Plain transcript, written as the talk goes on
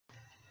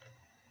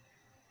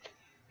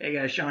Hey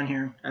guys, Sean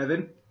here.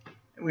 Evan?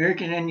 We're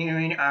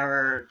continuing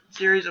our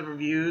series of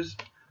reviews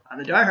on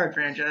the Die Hard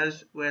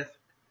franchise with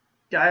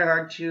Die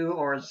Hard 2,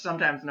 or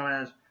sometimes known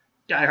as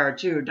Die Hard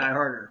 2, Die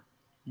Harder.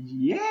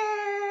 Yeah!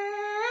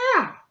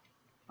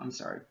 I'm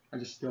sorry. I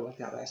just feel like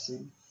that last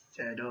scene.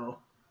 Zedo.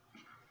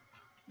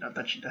 Not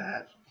touch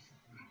that.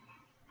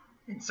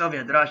 In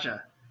Soviet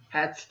Russia,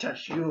 hats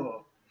touch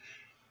you.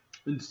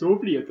 In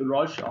Soviet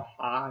Russia,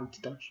 I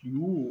touch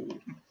you.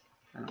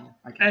 I know.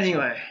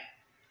 Anyway,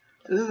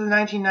 so this is the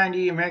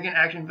 1990 American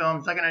action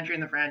film, second entry in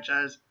the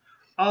franchise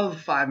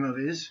of 5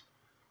 movies.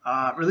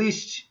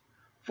 Released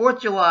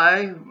 4th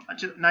July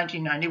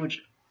 1990,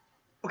 which...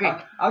 Okay,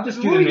 I'll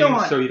just do the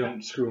names so you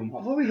don't screw them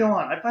up. Before we go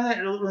on, I find that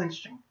really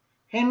interesting.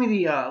 Hand me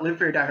the Live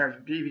Free or Die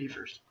Hard DVD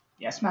first.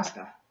 Yes,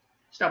 master.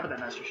 Stop with that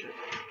master shit.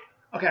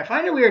 Okay, I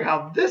find it weird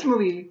how this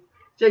movie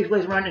takes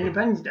place around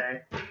Independence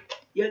Day,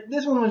 yet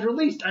this one was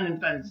released on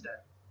Independence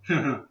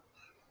Day.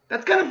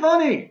 That's kind of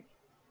funny.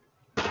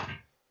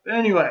 But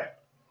anyway,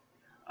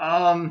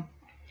 it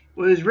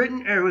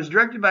was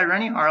directed by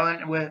Rennie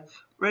Harlan,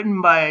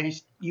 written by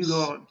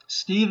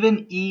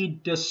Stephen E.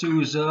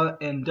 D'Souza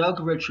and Doug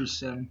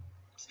Richardson.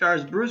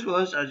 Stars Bruce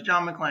Willis as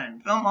John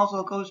McClane. Film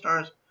also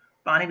co-stars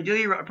Bonnie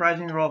Bedelia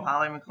reprising the role of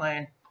Holly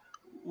McClane,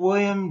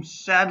 William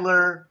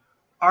Sadler,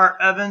 Art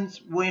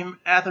Evans, William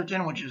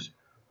Atherton, which is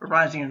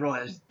reprising his role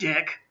as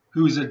Dick.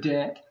 Who's a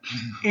dick?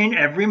 In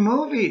every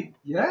movie.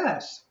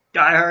 Yes.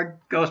 Die Hard,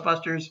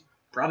 Ghostbusters,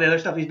 probably other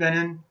stuff he's been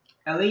in.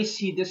 At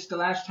least this is the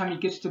last time he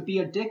gets to be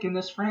a dick in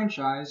this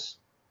franchise.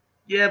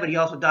 Yeah, but he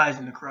also dies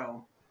in The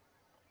Crow.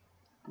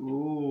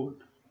 Good.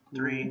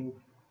 3. He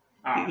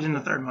was in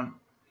the 3rd one.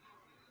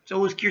 So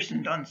was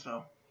Kirsten Dunst,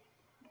 though.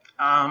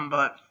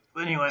 But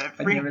anyway.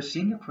 I've never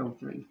seen The Crow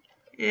 3.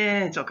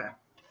 Yeah, it's okay.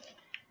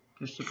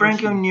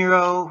 Franco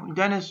Nero,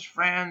 Dennis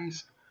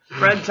Franz,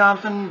 Fred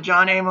Thompson,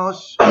 John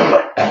Amos,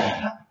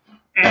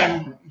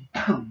 and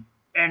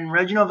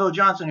Reginald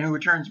Villa-Johnson, who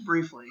returns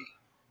briefly.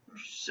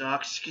 Which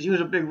sucks, because he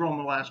was a big role in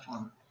the last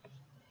one.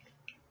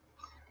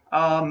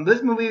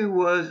 This movie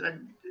the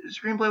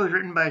screenplay was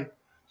written by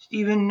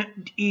Stephen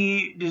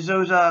E.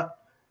 D'Souza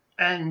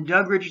and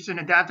Doug Richardson,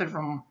 adapted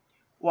from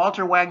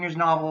Walter Wagner's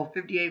novel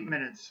 58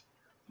 Minutes.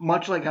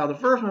 Much like how the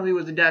first movie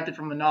was adapted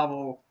from the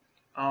novel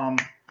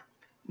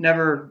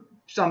Never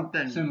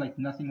Something. Something like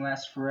Nothing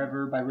Lasts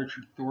Forever by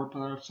Richard Thorpe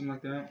or something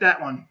like that.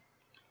 That one.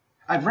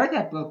 I've read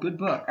that book. Good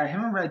book. I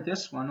haven't read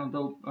this one,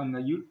 although on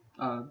the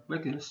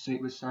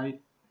Wikipedia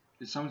site,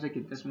 it sounds like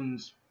this one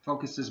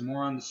focuses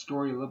more on the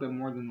story a little bit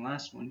more than the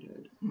last one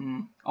did.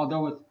 Mm.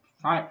 Although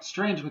it's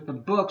strange with the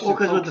books. Well,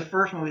 because with the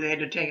first movie, they had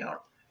to take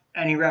out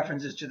any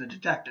references to the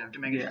detective to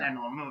make it a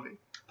standalone movie.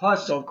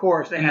 Plus, so of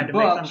course, they had to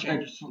make some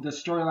changes. The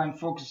storyline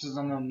focuses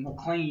on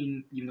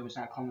McClane, even though it's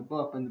not called in the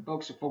book, but in the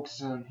books it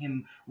focuses on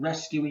him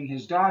rescuing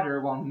his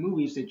daughter, while in the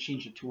movies they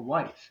change it to a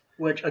wife.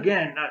 Which,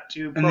 again, not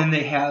to... And then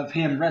they have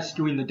him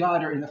rescuing the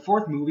daughter in the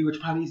 4th movie, which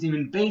probably isn't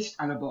even based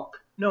on a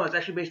book. No, it's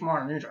actually based more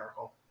on a news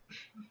article.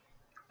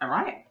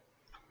 Alright.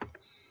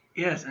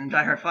 Yes, and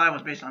Die Hard 5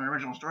 was based on an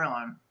original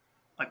storyline.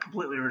 Like,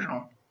 completely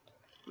original.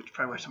 Which is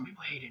probably why some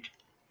people hate it.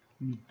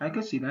 I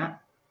could see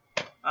that.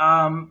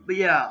 But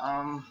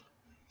yeah,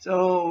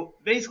 so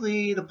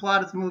basically the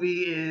plot of the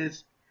movie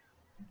is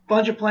a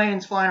bunch of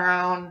planes flying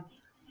around.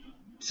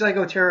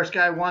 Psycho terrorist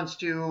guy wants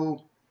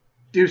to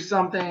do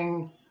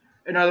something,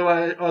 and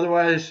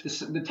otherwise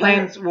the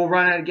planes will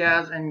run out of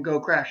gas and go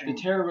crashing.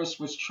 The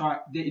terrorists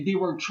they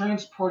were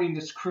transporting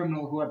this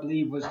criminal who I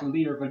believe was the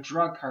leader of a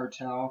drug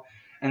cartel,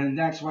 and then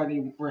that's why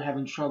they were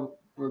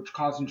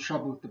causing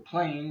trouble with the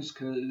planes,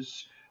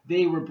 because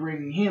they were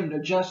bringing him to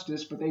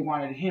justice, but they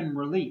wanted him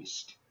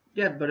released.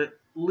 Yeah, but at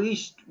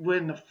least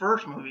in the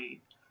first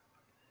movie,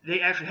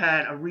 they actually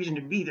had a reason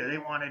to be there. They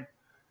wanted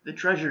the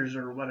treasures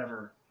or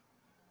whatever,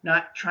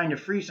 not trying to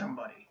free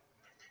somebody.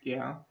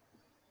 Yeah.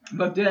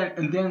 But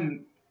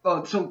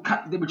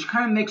which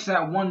kind of makes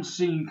that one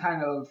scene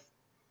kind of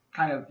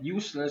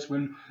useless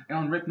when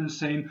Alan Rickman's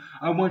saying,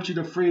 I want you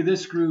to free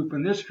this group,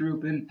 and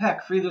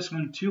heck, free this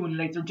one too, and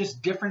like they're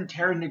just different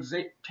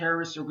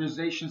terrorist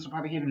organizations that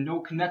probably have no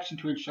connection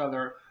to each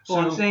other. Well,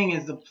 what I'm saying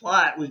is the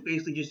plot was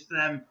basically just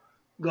them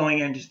going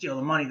in to steal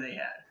the money they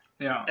had.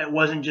 Yeah. It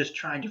wasn't just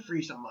trying to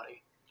free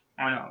somebody.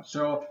 I know.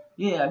 So,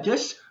 yeah,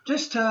 just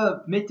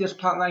to make this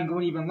plot line go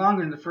even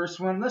longer than the first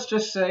one, let's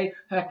just say,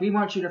 heck, we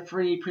want you to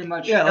free pretty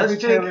much every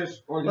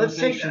terrorist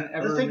organization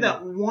ever. Let's take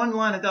that one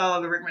line of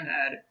dialogue that Rickman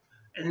had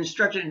and then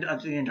stretch it into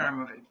the entire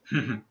movie.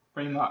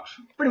 Pretty much.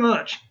 Pretty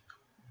much.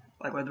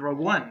 Like with Rogue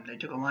One. They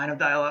took a line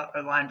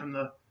from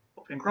the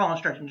opening crawl and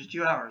stretched it into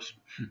 2 hours.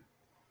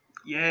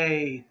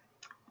 Yay.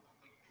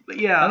 But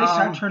yeah, at least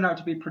that turned out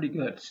to be pretty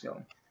good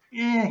still.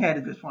 Yeah, it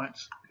had good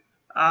points.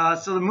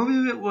 So the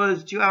movie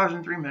was 2 hours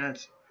and 3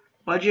 minutes.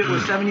 Budget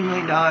was $70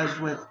 million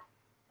with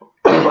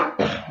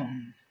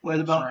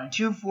about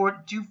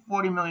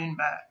 $240 million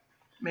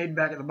made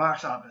back at the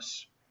box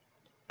office.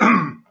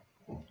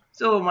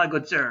 So, my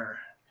good sir.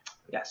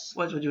 Yes.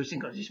 What would you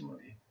think of this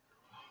movie?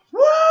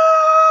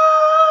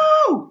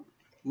 Woo!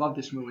 Love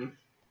this movie.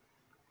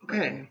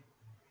 Okay.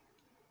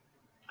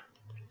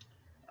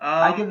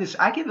 I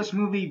give this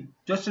movie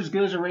just as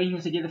good as a rating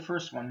as I gave the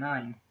first one,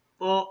 9.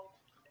 Well,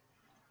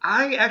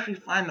 I actually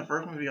find the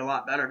first movie a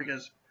lot better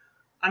because,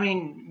 I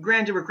mean,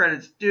 granted, where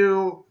credits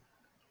due,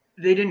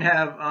 they didn't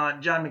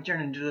have John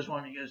McTiernan do this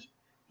one because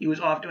he was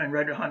off doing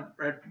Red Hunt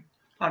for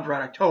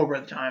Red October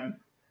at the time.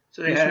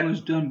 So this one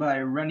was done by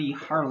Rennie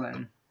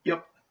Harlin.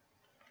 Yep.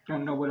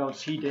 Don't know what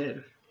else he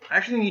did.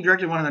 Actually, he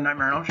directed one of the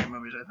Nightmare on Elm Street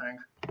movies, I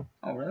think.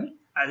 Oh, really?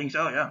 I think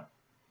so, yeah.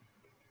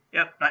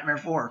 Yep, Nightmare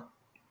 4.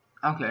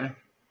 Okay. And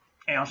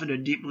he also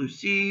did Deep Blue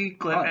Sea,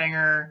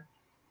 Cliffhanger,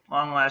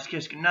 Long Last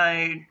Kiss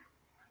Goodnight.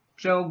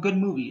 So, good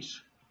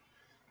movies.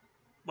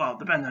 Well,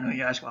 depends on who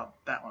you ask about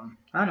that one.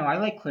 I don't know, I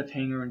like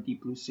Cliffhanger and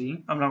Deep Blue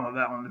Sea. I'm talking about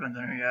that one, depends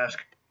on who you ask.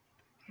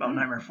 About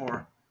Nightmare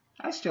 4.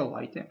 I still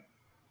liked it.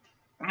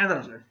 I thought it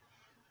was good.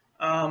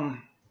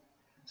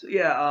 So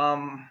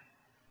yeah,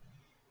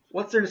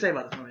 what's there to say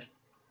about this movie?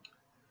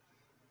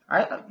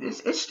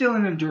 It's still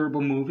an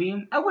endurable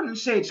movie. I wouldn't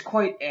say it's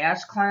quite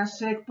as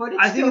classic, but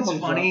I think it's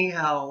funny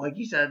how, like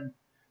you said,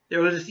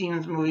 there was a scene in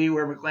this movie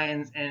where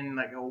McClane's in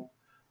like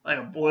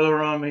a boiler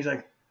room. And he's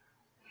like,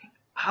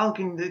 "How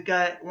can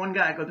one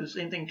guy go through the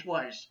same thing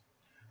twice?"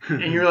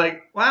 And you're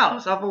like, "Wow,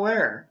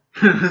 self-aware."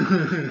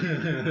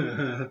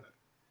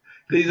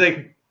 He's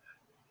like,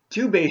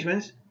 2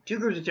 basements, 2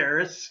 groups of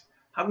terrorists.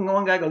 How can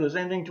one guy go through the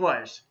same thing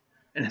twice?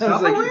 And I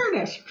was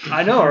self-awareness. Like,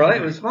 I know,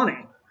 right? It was funny.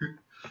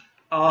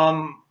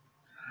 One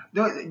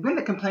of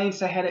the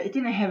complaints I had, it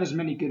didn't have as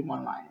many good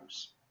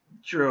one-liners.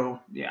 True.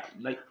 Yeah,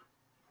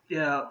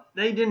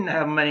 they didn't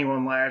have many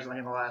one-liners like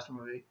in the last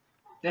movie.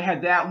 They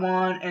had that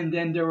one, and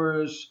then there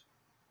was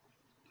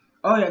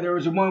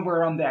one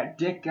where that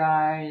dick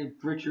guy,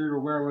 Richard or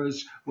where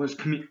was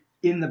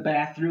in the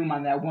bathroom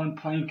on that one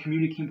plane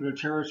communicating with the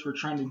terrorists were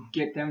trying to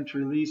get them to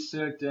release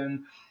it,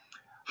 and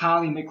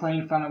Holly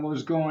McClane found out what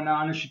was going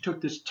on, and she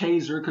took this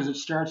taser because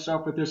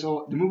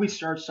the movie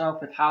starts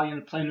off with Holly on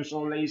the plane, this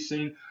old lady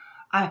saying,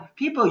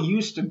 people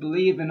used to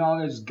believe in all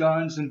this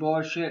guns and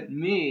bullshit.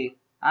 Me,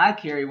 I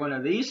carry one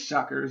of these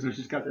suckers, and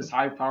she's got this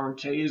high-powered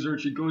taser.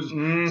 She goes,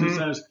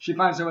 she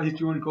finds out what he's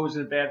doing, goes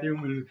in the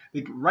bathroom,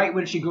 and right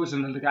when she goes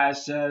in, the guy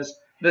says,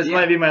 "This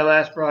might be my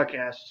last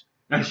broadcast."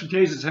 And she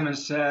tasers him and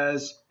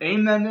says,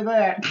 "Amen to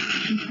that."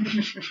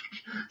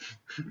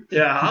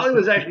 Yeah, Holly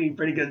was actually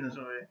pretty good in this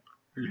movie.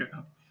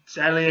 Yeah.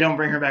 Sadly, they don't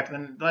bring her back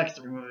in the next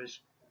 3 movies.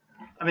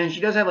 I mean,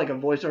 she does have like a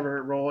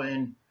voiceover role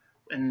in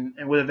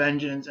With a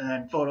Vengeance, and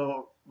then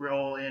photo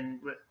role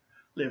in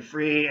Live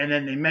Free, and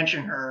then they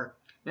mention her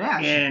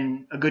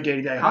in A Good Day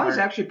to Die Hard. Holly's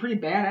actually pretty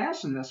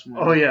badass in this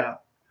one. Oh yeah,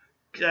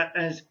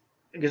 because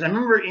I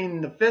remember in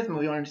the 5th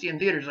movie when I see it in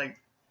theaters, like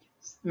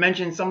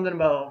mentioned something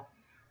about.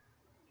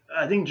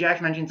 I think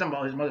Jack mentioned something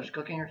about his mother's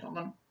cooking or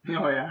something.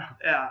 Oh yeah.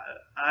 Yeah,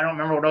 I don't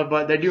remember what it was,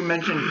 but they do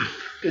mention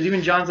because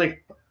even John's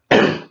like,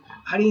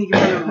 "How do you think your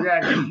mother would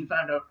react if you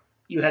found out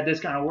you had this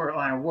kind of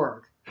line of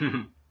work?"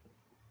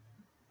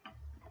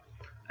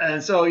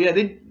 And so yeah,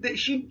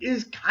 she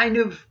is kind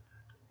of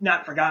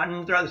not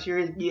forgotten throughout the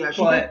series. Yeah,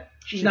 but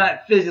she's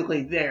not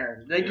physically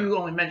there. They do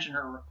only mention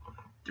her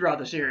throughout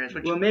the series.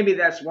 Well, maybe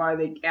that's why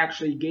they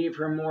actually gave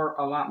her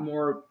a lot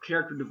more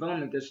character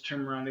development this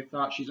time around. They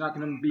thought she's not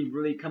going to be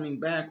really coming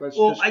back. I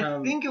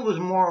think it was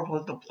more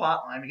with the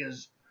plot line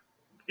because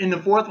in the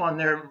 4th one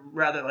they're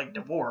rather like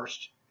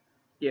divorced.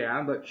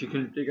 Yeah, but you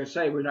can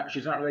say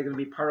she's not really going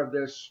to be part of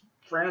this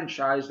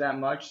franchise that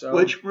much. So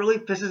which really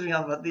pisses me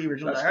off about the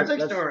original Die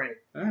Hard story.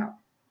 Yeah,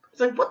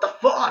 it's like, what the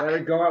fuck? Better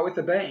go out with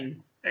a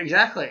bang.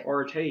 Exactly.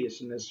 Or a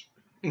tase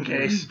in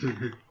case.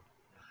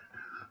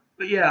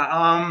 But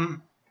yeah,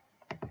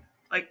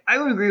 like I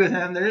would agree with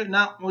him. There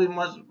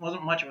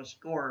wasn't much of a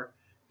score,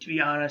 to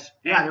be honest.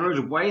 Yeah, there was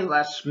way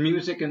less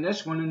music in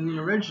this one than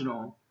the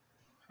original.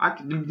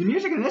 The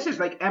music in this is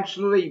like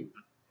absolutely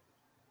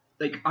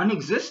like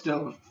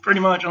unexistent. Pretty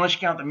much, unless you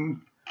count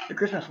the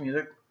Christmas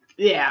music.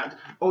 Yeah.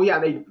 Oh yeah,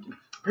 they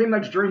pretty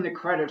much during the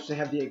credits they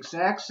have the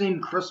exact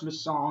same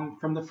Christmas song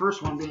from the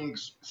first one being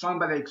sung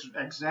by the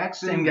exact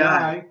same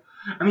guy.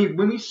 I mean,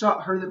 when we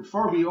heard it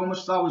before, we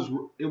almost thought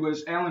it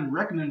was Alan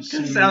Rickman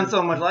singing. It sounds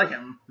so much like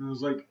him. I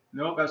was like,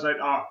 nope. I was like,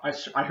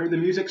 I heard the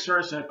music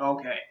start. I said,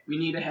 okay, we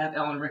need to have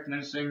Alan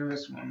Rickman sing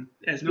this one.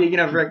 And speaking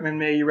of Rickman,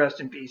 may you rest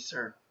in peace,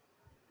 sir.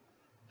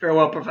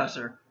 Farewell,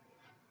 Professor.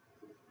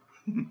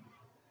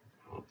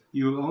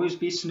 You will always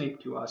be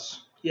Snape to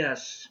us.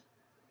 Yes.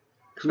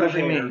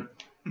 Especially me.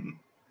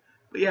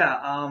 But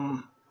yeah,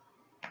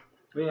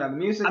 the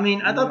music. I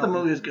mean, I thought the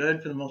movie was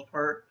good for the most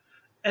part.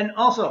 And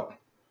also,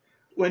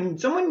 when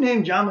someone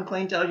named John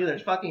McClane tells you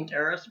there's fucking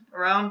terrorists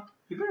around,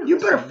 you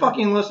better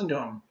fucking listen to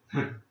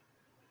him.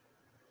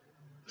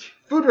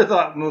 Food for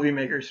thought, movie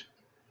makers.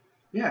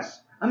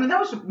 Yes. I mean, that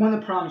was one of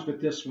the problems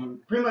with this one.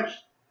 Pretty much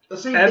the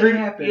same thing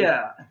happened.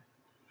 Yeah.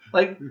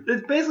 Like,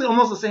 it's basically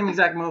almost the same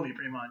exact movie,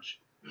 pretty much.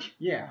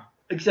 Yeah.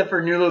 Except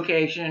for new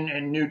location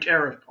and new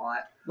terrorist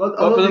plot. Well,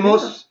 but for the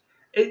most,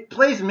 it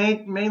plays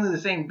mainly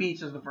the same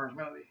beats as the first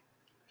movie.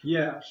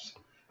 Yes.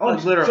 Oh,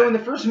 literally. So in the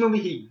first movie,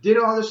 he did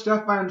all this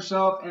stuff by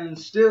himself, and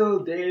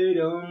still they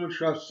don't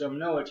trust him.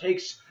 No, it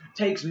takes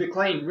takes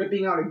McClane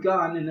ripping out a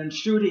gun and then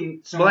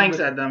shooting someone Blanks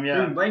at them,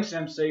 yeah. Blanks at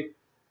them, say,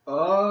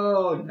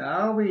 "Oh,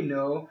 now we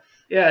know."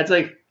 Yeah, it's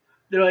like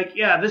they're like,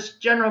 yeah, this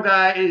general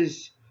guy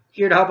is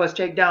here to help us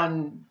take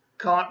down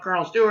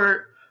Colonel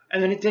Stewart,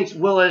 and then it takes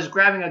Willis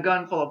grabbing a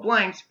gun full of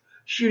blanks,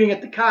 shooting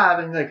at the cop,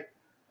 and like,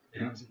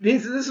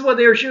 this is what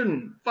they were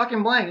shooting,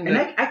 fucking blank. And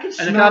I can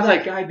smell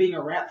that guy being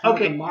a rat from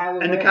like a mile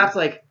away. And the cop's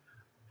like,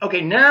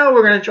 okay, now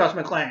we're gonna trust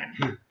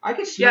McClane. I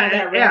can smell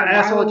that rat. Yeah,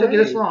 asshole, it took you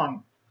this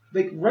long.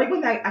 Like right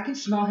when I can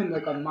smell him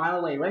like a mile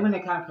away. Right when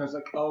that cop comes,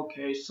 like,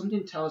 okay,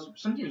 something's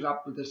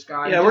up with this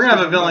guy. Yeah, we're gonna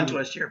have a villain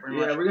twist here, pretty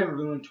much. Yeah, we're gonna have a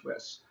villain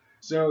twist.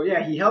 So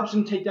yeah, he helps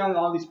him take down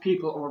all these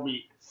people, or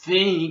we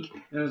think,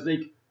 and it's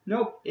like,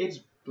 nope, it's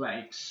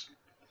blanks.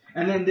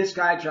 And then this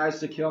guy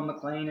tries to kill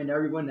McClane and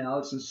everyone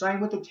else and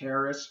sign with the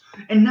terrorists.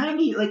 And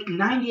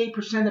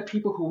 98% of the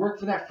people who work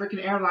for that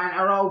freaking airline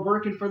are all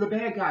working for the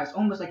bad guys.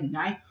 Almost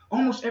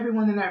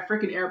everyone in that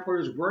freaking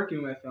airport is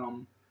working with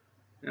them.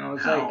 You know,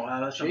 it's like, wow,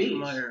 that sounds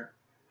familiar.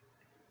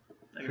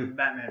 Like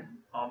Batman,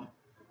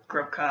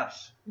 corrupt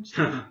cops.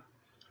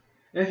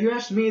 If you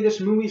ask me, this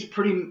movie's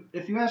pretty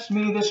much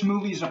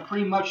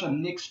a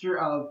mixture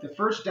of the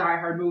first Die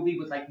Hard movie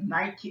with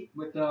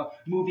the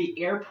movie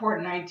Airport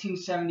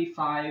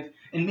 1975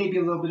 and maybe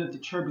a little bit of the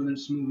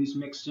Turbulence movies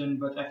mixed in,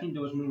 but I think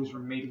those movies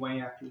were made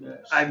way after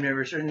this. I've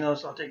never seen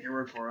those, so I'll take your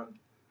word for it.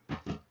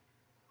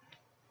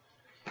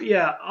 But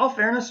yeah, all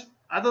fairness,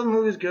 I thought the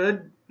movie was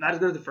good. Not as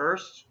good as the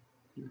first,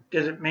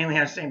 because it mainly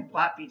has the same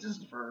plot beats as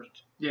the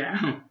first.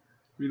 Yeah.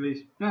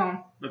 Release.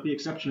 No, with the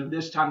exception of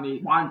this time they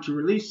wanted to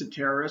release the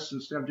terrorists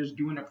instead of just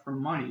doing it for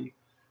money.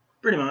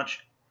 Pretty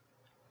much.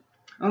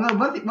 Although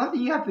one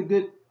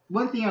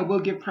thing I will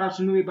give props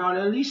to the movie about,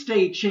 at least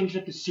they changed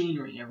up the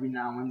scenery every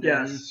now and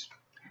then. Yes.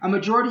 A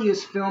majority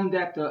is filmed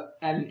at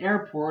an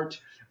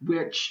airport,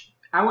 which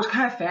I was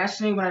kind of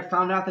fascinated when I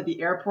found out that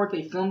the airport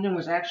they filmed in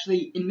was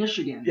actually in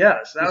Michigan.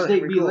 Yes, that the was state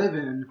pretty we cool. live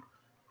in.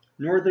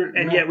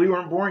 Yet we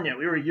weren't born yet.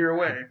 We were a year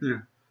away. Yeah.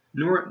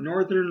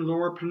 Northern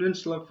Lower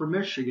Peninsula for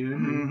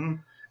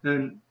Michigan,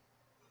 and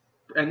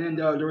then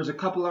there was a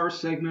couple other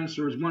segments.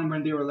 There was one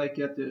when they were like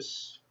at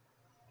this,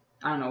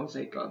 I don't know, it's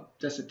like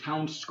just a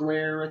town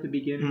square at the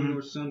beginning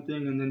or something,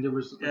 and then there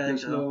was like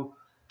this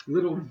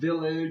little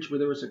village where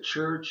there was a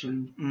church,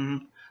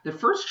 and the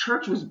first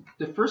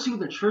scene of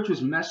the church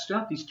was messed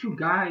up. These two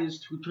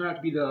guys who turned out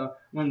to be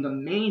one of the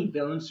main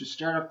villains to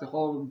start off the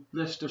whole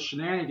list of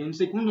shenanigans,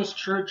 they go in this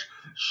church,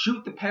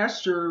 shoot the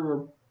pastor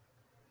or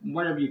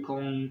whatever you call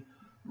him.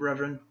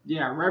 Reverend.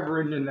 Yeah,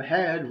 Reverend in the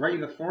head, right in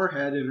the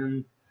forehead, and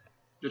then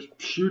just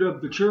shoot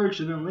up the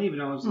church and then leave.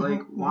 And I was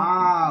like,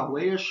 wow,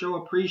 way to show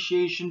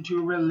appreciation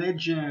to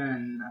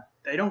religion.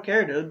 They don't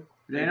care, dude.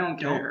 They don't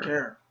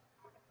care.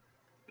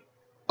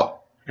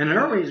 And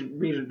they're always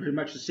pretty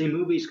much the same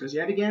movies because,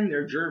 yet again,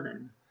 they're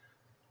German.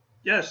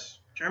 Yes,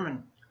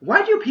 German.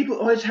 Why do people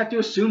always have to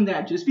assume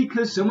that just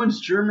because someone's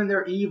German,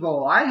 they're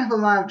evil? I have a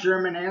lot of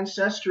German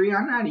ancestry.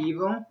 I'm not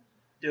evil.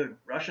 Dude,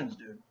 Russians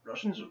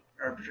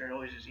are portrayed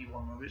always as evil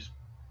in movies.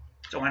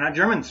 So why not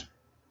Germans?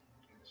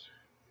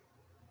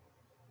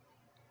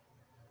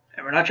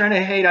 And we're not trying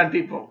to hate on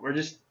people. We're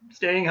just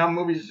stating how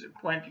movies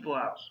point people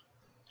out.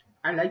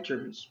 I like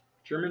Germans.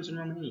 Germans and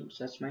Romanians.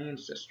 That's my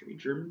ancestry.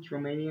 Germans,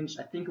 Romanians,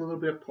 I think a little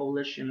bit of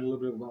Polish and a little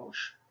bit of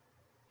Welsh.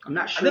 I'm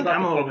not sure. I think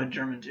I'm a little bit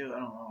German too. I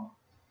don't know.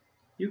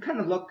 You kind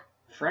of look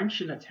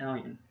French and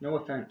Italian. No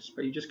offense,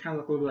 but you just kind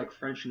of look a little bit like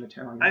French and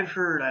Italian. I've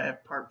heard I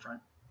have part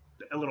French.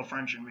 A little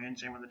French in me, and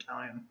same with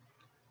Italian.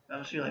 That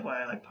must feel like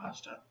why I like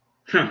pasta.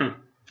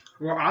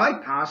 Well, I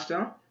like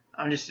pasta.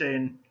 I'm just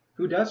saying.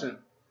 Who doesn't?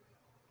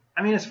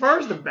 I mean, as far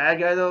as the bad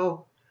guy,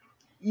 though,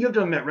 you have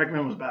to admit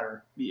Rickman was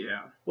better.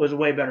 Yeah. Was a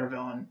way better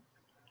villain.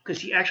 Because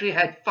he actually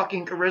had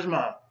fucking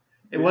charisma.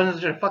 It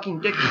wasn't just a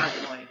fucking dick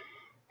constantly.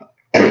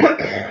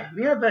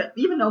 Yeah, but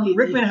even though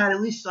Rickman had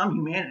at least some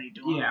humanity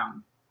to him. Yeah.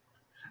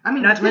 I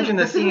mean, not to mention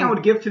the thing I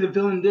would give to the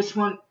villain in this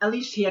one, at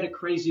least he had a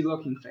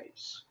crazy-looking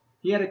face.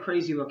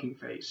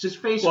 His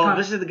face. Well,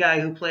 this is the guy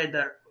who played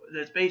the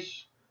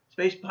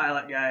space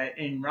pilot guy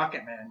in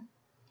Rocket Man.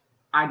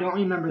 I don't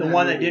remember the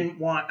one that didn't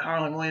want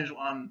Harlan Williams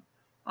on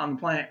the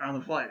planet on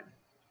the flight.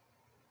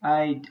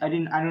 I do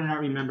not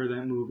remember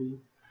that movie.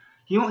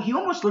 He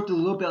almost looked a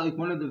little bit like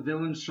one of the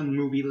villains from the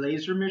movie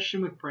Laser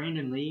Mission with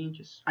Brandon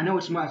Lee. I know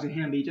it wasn't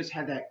him, but he just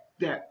had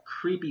that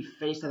creepy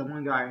face that the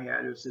one guy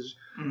had. It was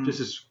just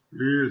this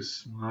weird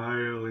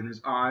smile and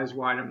his eyes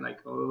wide. I'm like,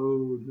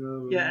 oh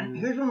no. Yeah, and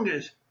here's one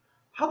is,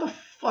 how the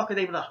fuck are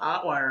they able to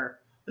hotwire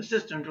the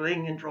system so they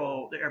can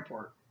control the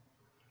airport?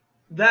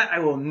 That I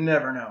will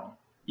never know.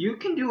 You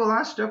can do a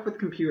lot of stuff with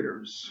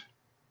computers.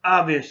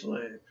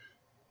 Obviously.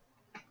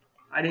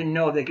 I didn't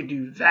know they could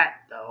do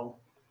that, though.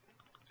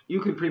 You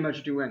can pretty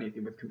much do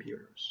anything with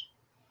computers.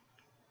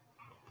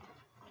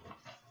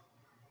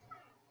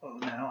 Oh,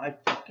 now I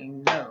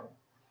fucking know.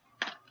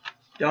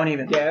 Don't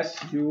even. Yes,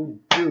 you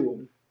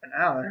do. And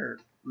now that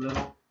hurt.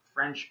 Little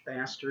French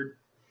bastard.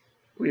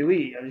 Oui,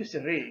 oui, I just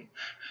said.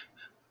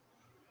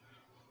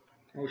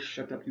 Oh,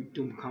 shut up, you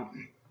dumb cunt.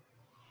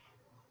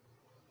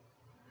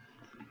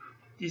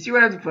 You see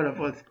what I have to put up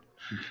with?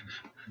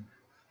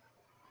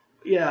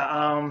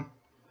 Yeah.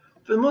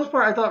 For the most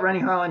part, I thought Rennie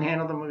Harlin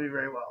handled the movie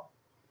very well.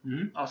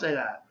 Mm-hmm. I'll say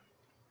that.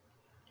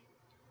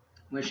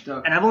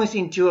 And I've only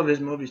seen 2 of his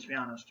movies, to be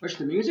honest. Which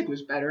the music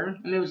was better,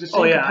 and it was the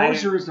same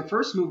composer as the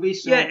first movie.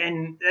 So yeah,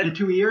 and in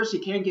 2 years he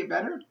can't get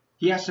better.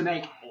 He has to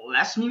make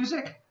less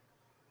music.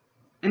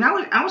 And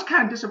I was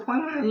kind of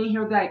disappointed when I didn't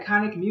hear the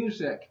iconic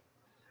music.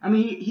 I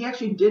mean, he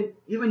actually did,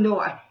 even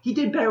though he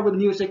did better with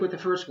music with the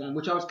first one,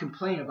 which I was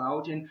complaining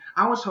about, and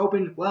I was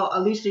hoping, well,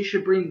 at least they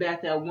should bring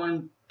back that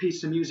one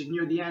piece of music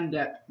near the end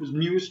that was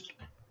mused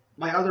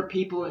by other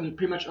people and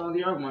pretty much all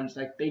the other ones,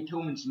 like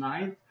Beethoven's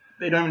Ninth.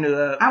 They don't even do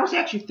that. I was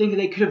actually thinking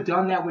they could have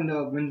done that when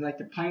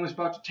the plane was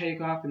about to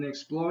take off and they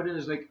exploded.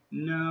 It's like,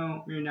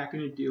 no, we're not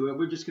gonna do it.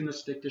 We're just gonna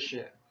stick to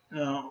shit.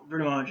 No,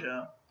 pretty much,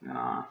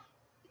 yeah.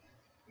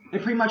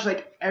 And pretty much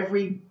like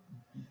every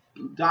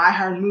Die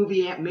Hard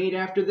movie made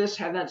after this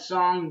had that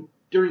song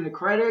during the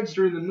credits,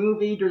 during the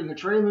movie, during the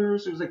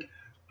trailers. It was like,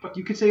 but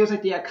you could say it was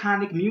like the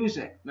iconic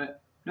music,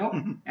 but nope,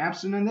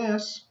 absent in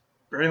this.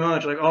 Pretty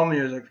much, like all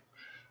music.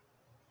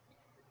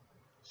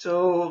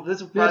 So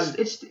this is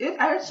probably...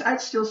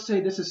 I'd still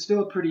say this is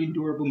still a pretty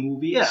endurable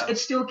movie. Yeah. It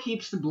still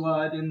keeps the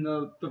blood and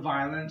the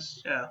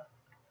violence. Yeah.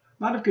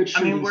 A lot of good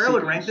shooting. I mean, where I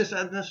would rank this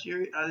in this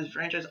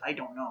franchise, I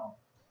don't know.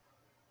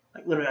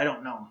 Like, literally, I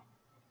don't know.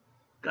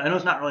 I know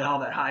it's not really all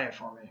that high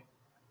for me.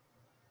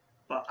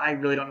 But I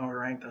really don't know where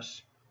to rank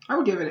this. I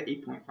would give it an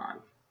 8.5.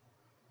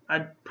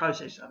 I'd probably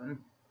say 7.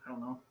 I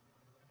don't know.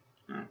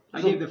 Yeah.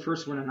 I gave the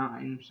first one a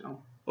 9,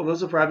 so... Well,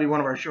 this will probably be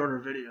one of our shorter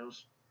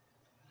videos.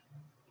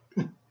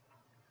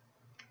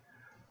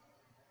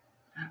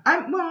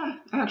 Well,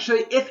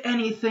 actually, if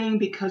anything,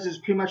 because it's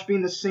pretty much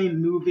being the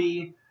same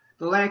movie,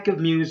 the lack of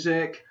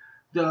music,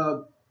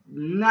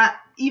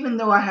 even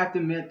though I have to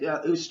admit,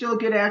 it was still a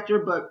good actor,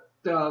 but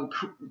the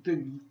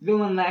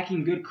villain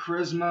lacking good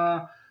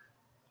charisma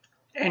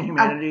and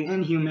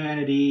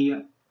humanity.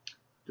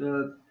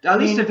 At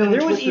least the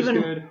villain was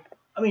good.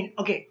 I mean,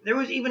 okay, there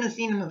was even a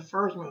scene in the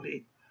first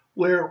movie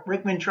where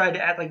Rickman tried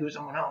to act like he was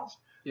someone else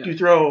to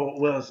throw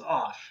Willis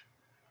off.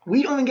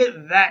 We don't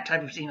get that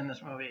type of scene in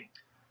this movie.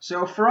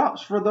 So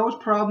for those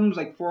problems,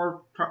 like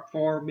four,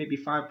 maybe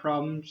 5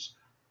 problems,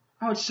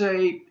 I would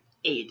say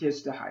 8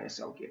 is the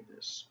highest I'll give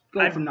this.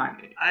 Go from 9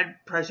 to 8. I'd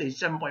probably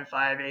say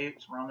 7.5,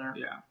 8, around there.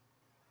 Yeah.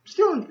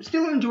 Still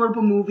an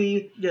enjoyable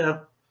movie. Yeah.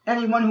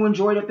 Anyone who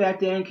enjoyed it back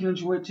then can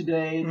enjoy it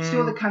today. It's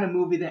still the kind of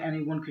movie that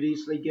anyone could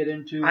easily get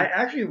into. I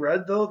actually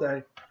read, though,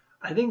 that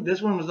I think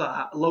this one was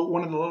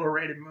one of the lower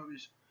rated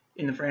movies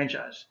in the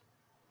franchise,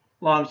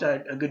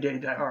 alongside A Good Day to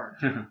Die Hard.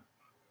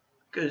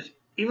 Because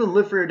even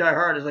Live Free or Die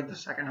Hard is like the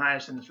second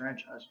highest in this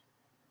franchise.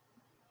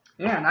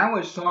 Yeah, and I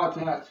always thought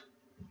that.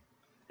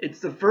 It's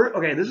the first.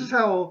 Okay, this is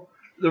how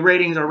the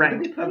ratings are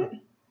ranked.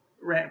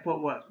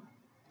 Put what?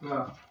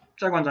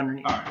 Second one's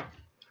underneath. All right.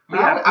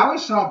 Yeah, I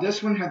always thought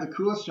this one had the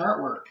coolest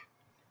artwork.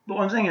 But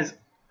what I'm saying is,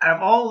 out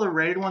of all the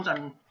rated ones,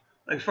 on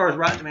like as far as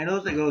Rotten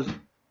Tomatoes, it goes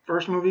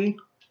first movie,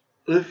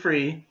 Live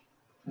Free,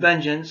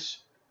 Vengeance,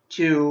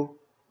 to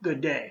Good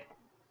Day.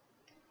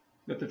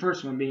 But the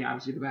first one being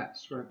obviously the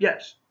best, right?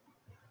 Yes.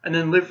 And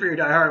then Live Free or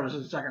Die Hard was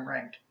the second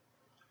ranked.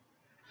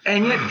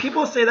 And yet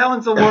people say that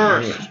one's the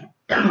worst.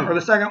 Or the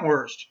second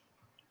worst.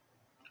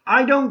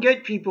 I don't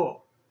get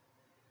people.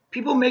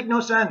 People make no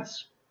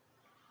sense.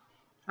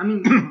 I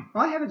mean,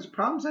 all I have is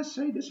problems. I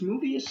say this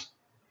movie is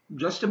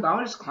just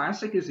about as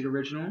classic as the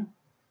original.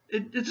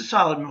 It's a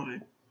solid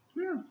movie.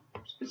 Yeah,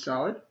 it's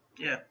solid.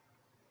 Yeah.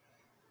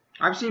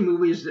 I've seen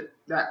movies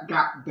that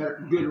got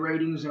good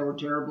ratings that were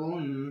terrible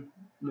and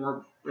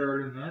more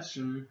better than this.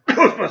 And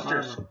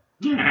Ghostbusters.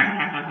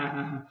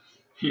 Yeah,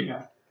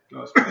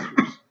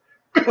 Ghostbusters.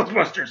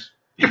 Ghostbusters.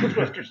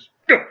 Ghostbusters.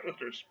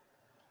 Ghostbusters.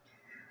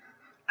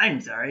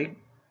 I'm sorry.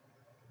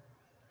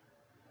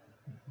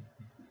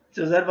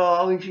 So is that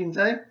all you can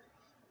say?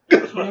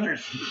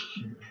 Ghostbusters.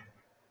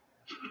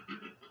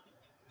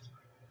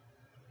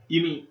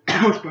 You mean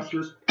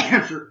Ghostbusters?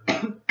 Answer.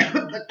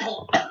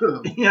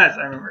 Yes,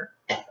 I remember.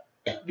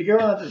 Be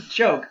careful not to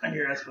choke on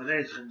your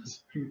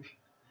explanations.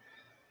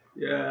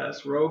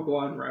 Yes, Rogue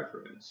One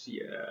reference.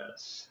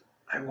 Yes.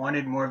 I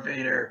wanted more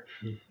Vader.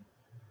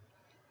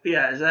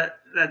 Yeah,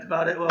 that's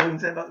about it? What we can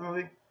say about the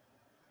movie?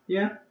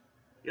 Yeah.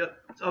 Yep.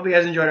 So hope you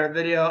guys enjoyed our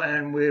video,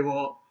 and we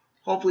will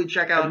hopefully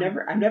check out.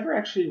 I never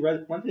actually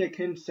read. One thing I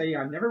couldn't say,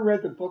 I never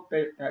read the book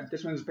that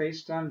this one's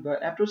based on.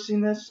 But after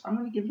seeing this, I'm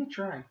gonna give it a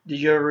try. Did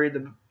you ever read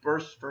the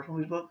first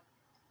movie's book?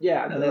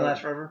 Yeah. Nothing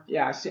Lasts Forever.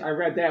 Yeah, I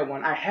read that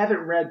one. I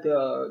haven't read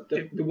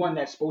the one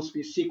that's supposed to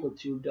be a sequel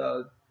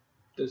to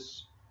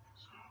this.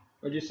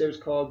 What'd you say it was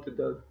called?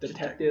 The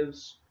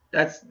Detectives.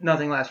 That's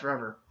Nothing Lasts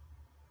Forever.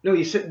 No,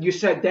 you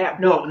said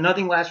that. No,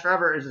 Nothing Lasts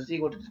Forever is a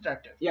sequel to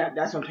Detective. Yeah,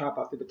 that's what I'm talking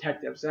about, the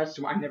Detectives.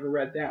 I never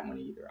read that one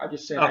either. I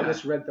just said okay. I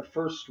just read the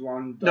first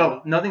one.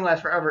 No, Nothing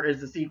Lasts Forever is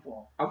the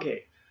sequel.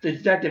 Okay. The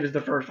Detective is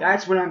the first one.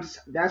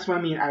 That's what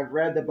I mean. I've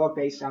read the book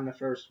based on the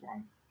first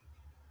one.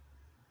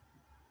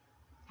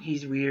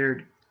 He's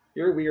weird.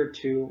 You're weird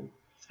too.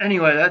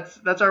 Anyway,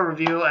 that's our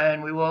review,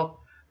 and we will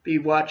be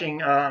watching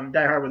Die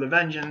Hard with a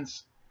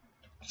Vengeance.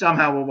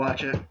 Somehow we'll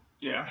watch it.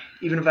 Yeah.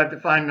 Even if I have to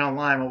find it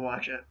online, we'll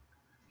watch it.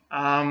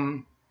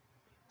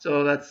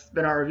 So that's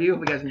been our review.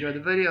 Hope you guys enjoyed the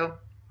video.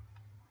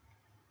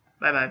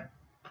 Bye-bye.